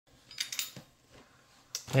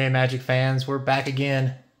Hey Magic fans, we're back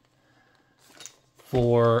again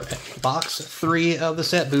for box 3 of the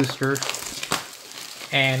set booster.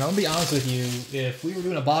 And I'll be honest with you, if we were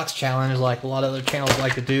doing a box challenge like a lot of other channels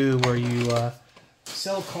like to do, where you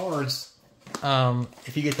sell cards,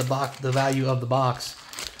 if you get the value of the box,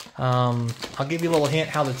 I'll give you a little hint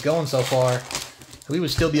how that's going so far. We would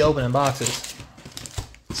still be opening boxes.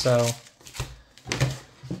 So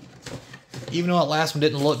even though that last one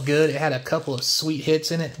didn't look good, it had a couple of sweet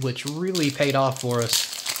hits in it, which really paid off for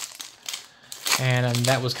us. And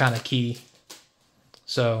that was kind of key.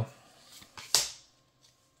 So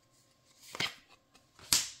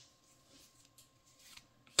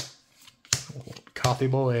coffee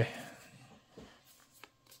boy.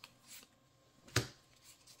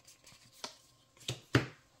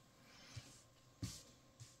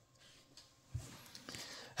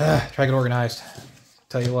 Try to get organized.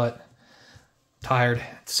 Tell you what. Tired.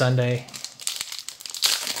 It's Sunday.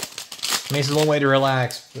 I mean, it's a long way to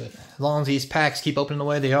relax, but as long as these packs keep opening the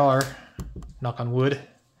way they are, knock on wood,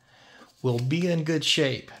 we'll be in good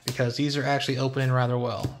shape because these are actually opening rather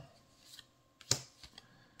well.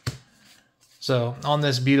 So, on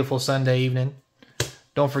this beautiful Sunday evening,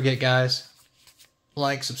 don't forget, guys,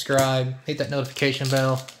 like, subscribe, hit that notification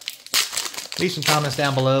bell, leave some comments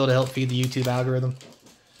down below to help feed the YouTube algorithm.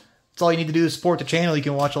 That's all you need to do to support the channel. You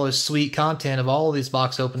can watch all this sweet content of all of these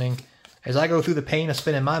box opening as I go through the pain of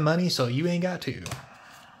spending my money, so you ain't got to.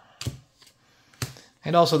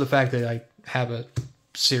 And also the fact that I have a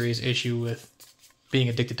serious issue with being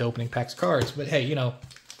addicted to opening packs of cards. But hey, you know,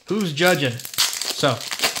 who's judging? So,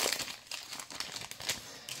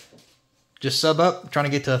 just sub up, trying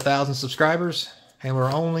to get to 1,000 subscribers, and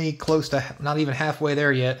we're only close to, not even halfway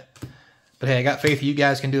there yet. But hey, I got faith you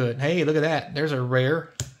guys can do it. Hey, look at that. There's a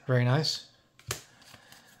rare. Very nice.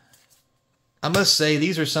 I must say,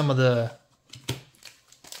 these are some of the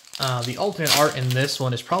alternate art in this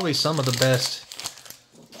one is probably some of the best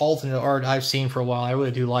alternate art I've seen for a while. I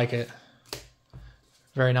really do like it.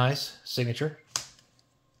 Very nice. Signature.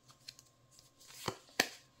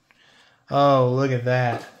 Oh, look at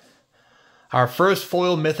that. Our first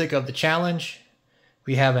foil mythic of the challenge.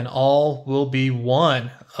 We have an all will be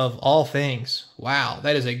one of all things. Wow,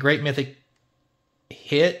 that is a great mythic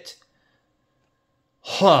hit.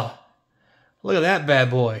 Huh. Look at that bad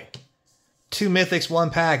boy. 2 mythics,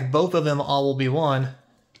 1 pack. Both of them all will be one.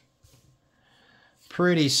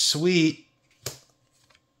 Pretty sweet.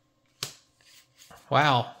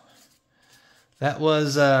 Wow. That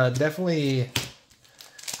was definitely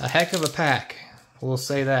a heck of a pack. We'll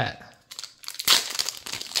say that.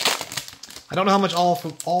 I don't know how much all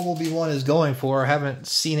will be one is going for. I haven't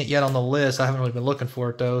seen it yet on the list. I haven't really been looking for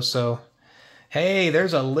it though, so hey,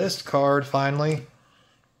 there's a list card, finally.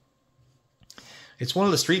 It's one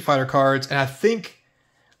of the Street Fighter cards, and I think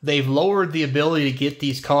they've lowered the ability to get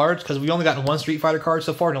these cards, because we've only gotten 1 Street Fighter card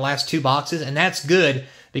so far in the last 2 boxes, and that's good,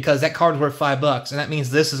 because that card's worth $5, and that means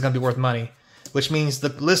this is going to be worth money, which means the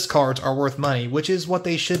list cards are worth money, which is what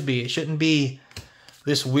they should be. It shouldn't be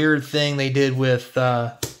this weird thing they did with, you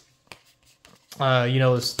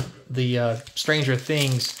know, the Stranger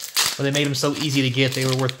Things, where they made them so easy to get, they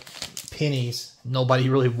were worth pennies. Nobody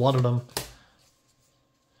really wanted them.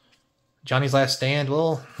 Johnny's Last Stand,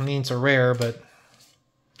 well, I mean, it's a rare, but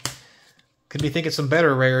could be thinking some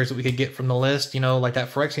better rares that we could get from the list, you know, like that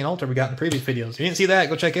Phyrexian Altar we got in previous videos. If you didn't see that,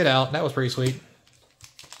 go check it out. That was pretty sweet.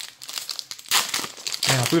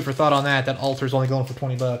 Now, food for thought on that. That Altar's only going for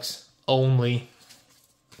 20 bucks. Only.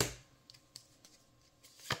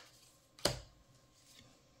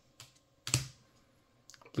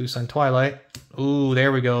 Blue Sun Twilight. Ooh,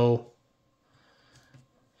 there we go.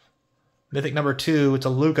 Mythic number 2, it's a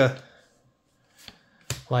Luca.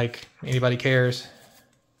 Like, anybody cares.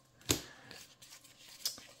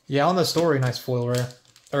 Yeah, on the story, nice foil rare.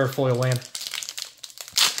 Or foil land.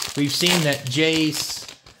 We've seen that Jace,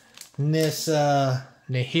 Nissa,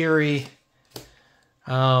 Nahiri,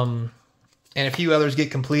 and a few others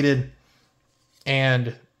get completed.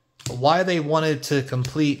 And why they wanted to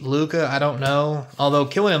complete Luca, I don't know. Although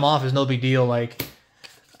killing him off is no big deal. Like,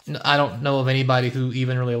 I don't know of anybody who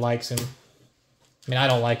even really likes him. I mean, I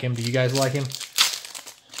don't like him. Do you guys like him?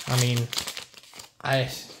 I mean,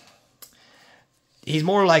 he's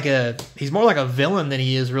more like a villain than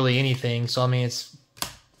he is really anything. So I mean,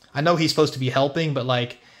 I know he's supposed to be helping, but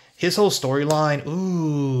like his whole storyline,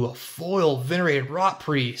 ooh, a foil venerated rot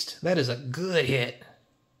priest. That is a good hit.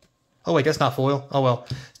 Oh wait, that's not foil. Oh well,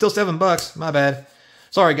 still $7. My bad.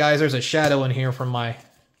 Sorry guys, there's a shadow in here from my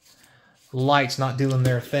lights not doing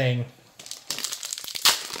their thing.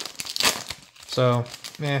 So,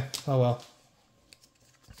 oh well.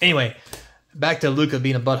 Anyway, Back to Luca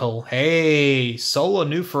being a butthole. Hey, Solo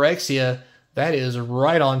New Phyrexia. That is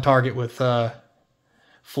right on target with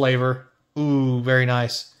flavor. Ooh, very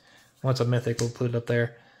nice. What's a mythic? We'll put it up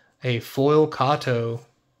there. A foil Kato.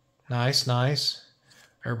 Nice, nice.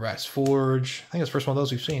 Airbrass Forge. I think it's the first one of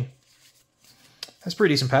those we've seen. That's a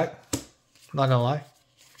pretty decent pack. Not gonna lie.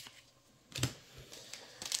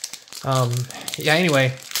 Yeah,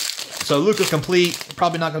 anyway. So Luca's complete.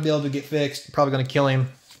 Probably not gonna be able to get fixed. Probably gonna kill him.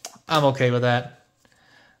 I'm okay with that.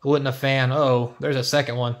 I wasn't a fan. Oh, there's a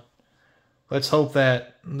second one. Let's hope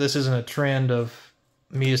that this isn't a trend of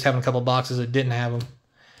me just having a couple boxes that didn't have them.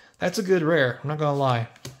 That's a good rare. I'm not gonna lie.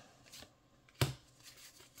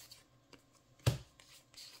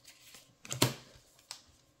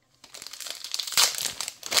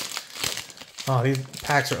 Oh, these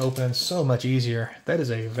packs are opening so much easier. That is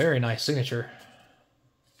a very nice signature.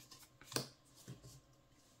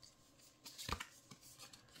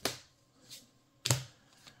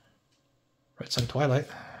 Red Sun Twilight.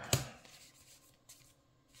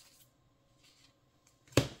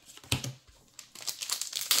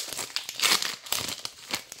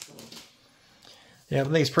 Yeah, I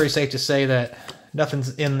think it's pretty safe to say that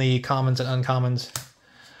nothing's in the commons and uncommons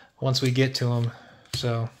once we get to them.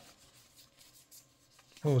 So,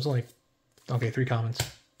 oh, it's only, okay, 3 commons.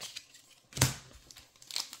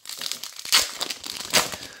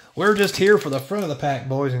 We're just here for the front of the pack,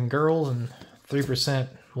 boys and girls, and 3%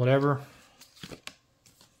 whatever.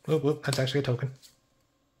 Whoop, whoop, that's actually a token.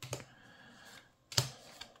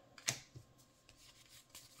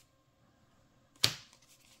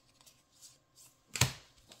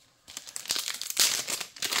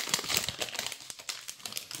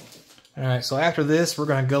 Alright, so after this, we're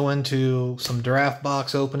going to go into some draft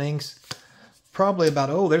box openings. Probably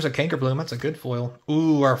about, oh, there's a Cankerbloom. That's a good foil.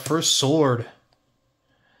 Ooh, our first sword.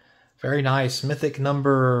 Very nice. Mythic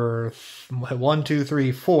number 1, 2,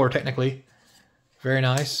 3, 4, technically. Very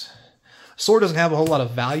nice. Sword doesn't have a whole lot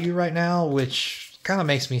of value right now, which kind of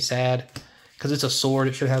makes me sad. Because it's a sword,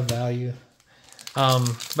 it should have value.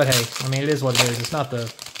 But hey, I mean, it is what it is. It's not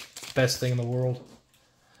the best thing in the world.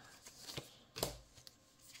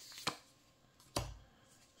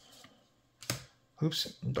 Oops,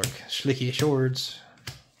 dark schlicky swords.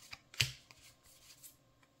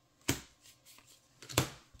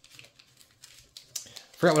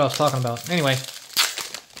 Forgot what I was talking about. Anyway.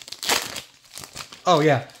 Oh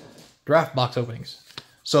yeah, draft box openings.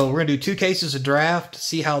 So we're going to do 2 cases of draft,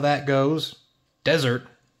 see how that goes. Desert.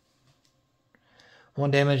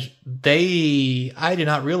 1 damage. I did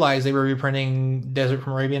not realize they were reprinting Desert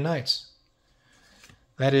from Arabian Nights.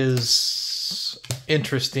 That is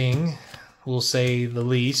interesting. We'll say the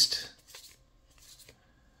least.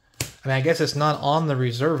 I mean, I guess it's not on the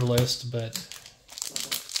reserve list, but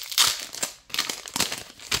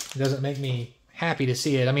it doesn't make me happy to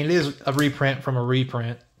see it. I mean, it is a reprint from a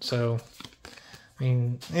reprint, so, I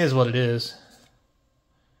mean, it is what it is.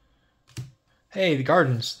 Hey, the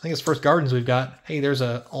Gardens. I think it's the first Gardens we've got. Hey, there's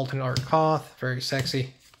a alternate art Koth. Very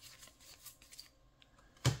sexy.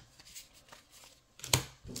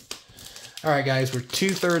 Alright guys, we're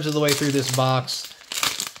 2/3 of the way through this box.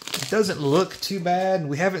 It doesn't look too bad.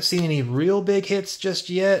 We haven't seen any real big hits just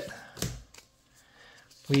yet.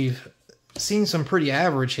 We've seen some pretty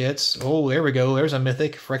average hits. Oh, there we go. There's a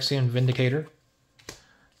Mythic, Phyrexian Vindicator.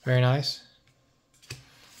 Very nice.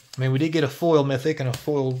 I mean, we did get a foil Mythic and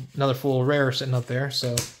another foil rare sitting up there,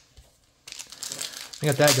 so we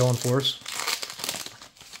got that going for us.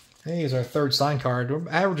 Hey, here's our 3rd sign card. We're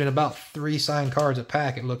averaging about 3 signed cards a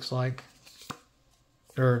pack, it looks like.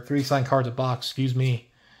 Or 3 signed cards a box, excuse me.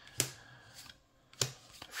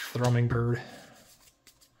 Thrumming Bird.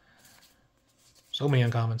 So many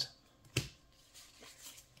uncommons.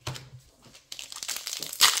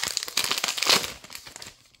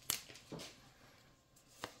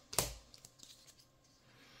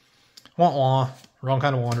 Wah wah. Wrong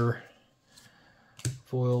kind of wanderer.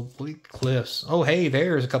 Foil Bleak Cliffs. Oh, hey,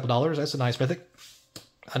 there's a couple dollars. That's a nice mythic.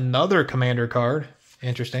 Another commander card.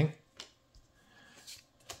 Interesting.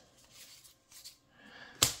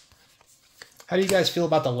 How do you guys feel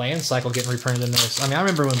about the land cycle getting reprinted in this? I mean, I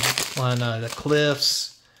remember when the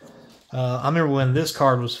Cliffs, I remember when this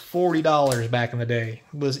card was $40 back in the day.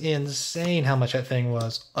 It was insane how much that thing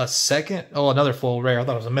was. A second? Oh, another foil rare. I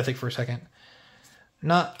thought it was a mythic for a second.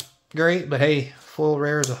 Not great, but hey, foil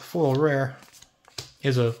rare is a foil rare.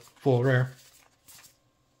 Is a foil rare.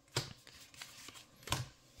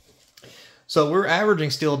 So we're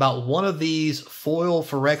averaging still about 1 of these foil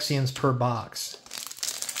Phyrexians per box.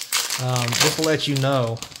 Just to let you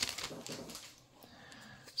know.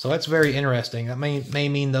 So that's very interesting. That may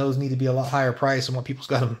mean those need to be a lot higher price than what people's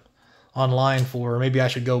got them online for. Maybe I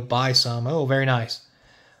should go buy some. Oh, very nice.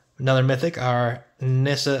 Another mythic, our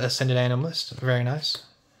Nissa Ascended Animalist. Very nice.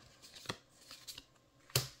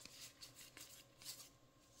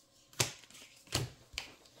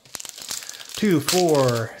 Two,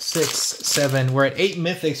 four, six, seven. We're at 8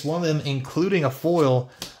 mythics, one of them including a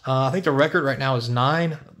foil. I think the record right now is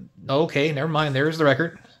 9. Okay, never mind. There's the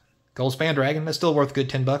record. Gold Span Dragon. That's still worth a good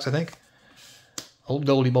 $10, I think. Old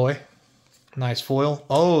Goldie boy. Nice foil.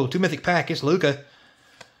 Oh, 2 mythic pack. It's Luca.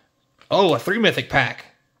 Oh, a 3 mythic pack.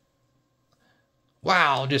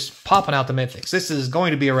 Wow, just popping out the mythics. This is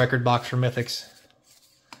going to be a record box for mythics.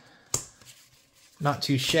 Not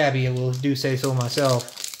too shabby, I will do say so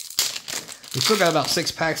myself. We still got about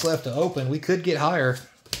 6 packs left to open. We could get higher.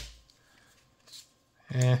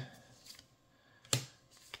 Eh.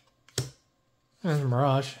 There's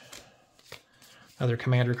Mirage. Another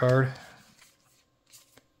commander card.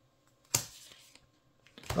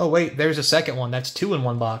 Oh wait, there's a second one. That's 2 in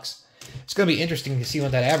one box. It's going to be interesting to see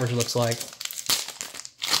what that average looks like.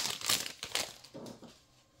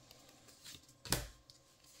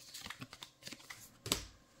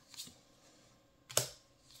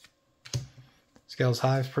 Scales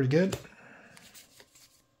Hive's pretty good.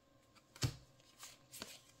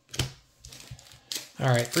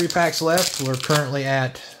 Alright, 3 packs left. We're currently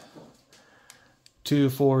at 2,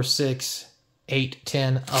 4, 6, 8,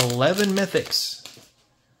 10, 11 mythics.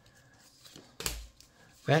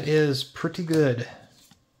 That is pretty good.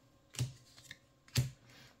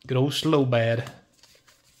 Good old slow bad.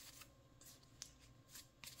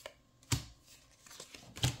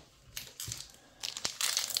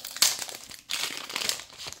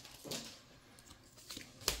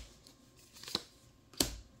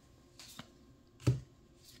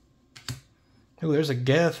 Oh, there's a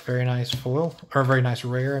Geth. Very nice foil. Or very nice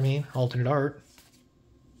rare, I mean. Alternate art.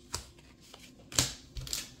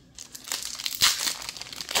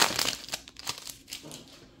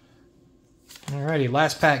 Alrighty,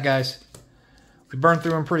 last pack, guys. We burned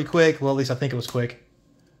through them pretty quick. Well, at least I think it was quick.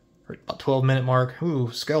 About 12-minute mark. Ooh,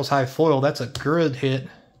 Scales Hive foil. That's a good hit.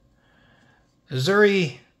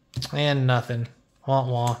 Azuri and nothing. Wah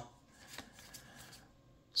wah.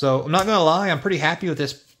 So, I'm not going to lie. I'm pretty happy with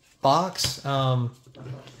this box. I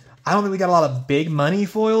don't think we got a lot of big money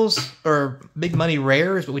foils or big money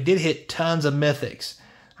rares, but we did hit tons of mythics.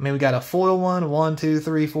 I mean, we got a foil one, 1, 2,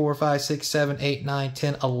 3, 4, 5, 6, 7, 8, 9,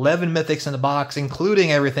 10, 11 mythics in the box,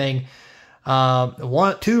 including everything.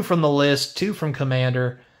 2 from the list, 2 from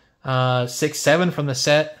Commander, 6, 7 from the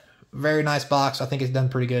set. Very nice box. I think it's done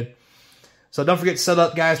pretty good. So don't forget to sub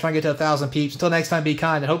up, guys. Trying to get to 1,000 peeps. Until next time, be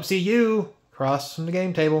kind and hope to see you across from the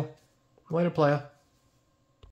game table. Later, playa.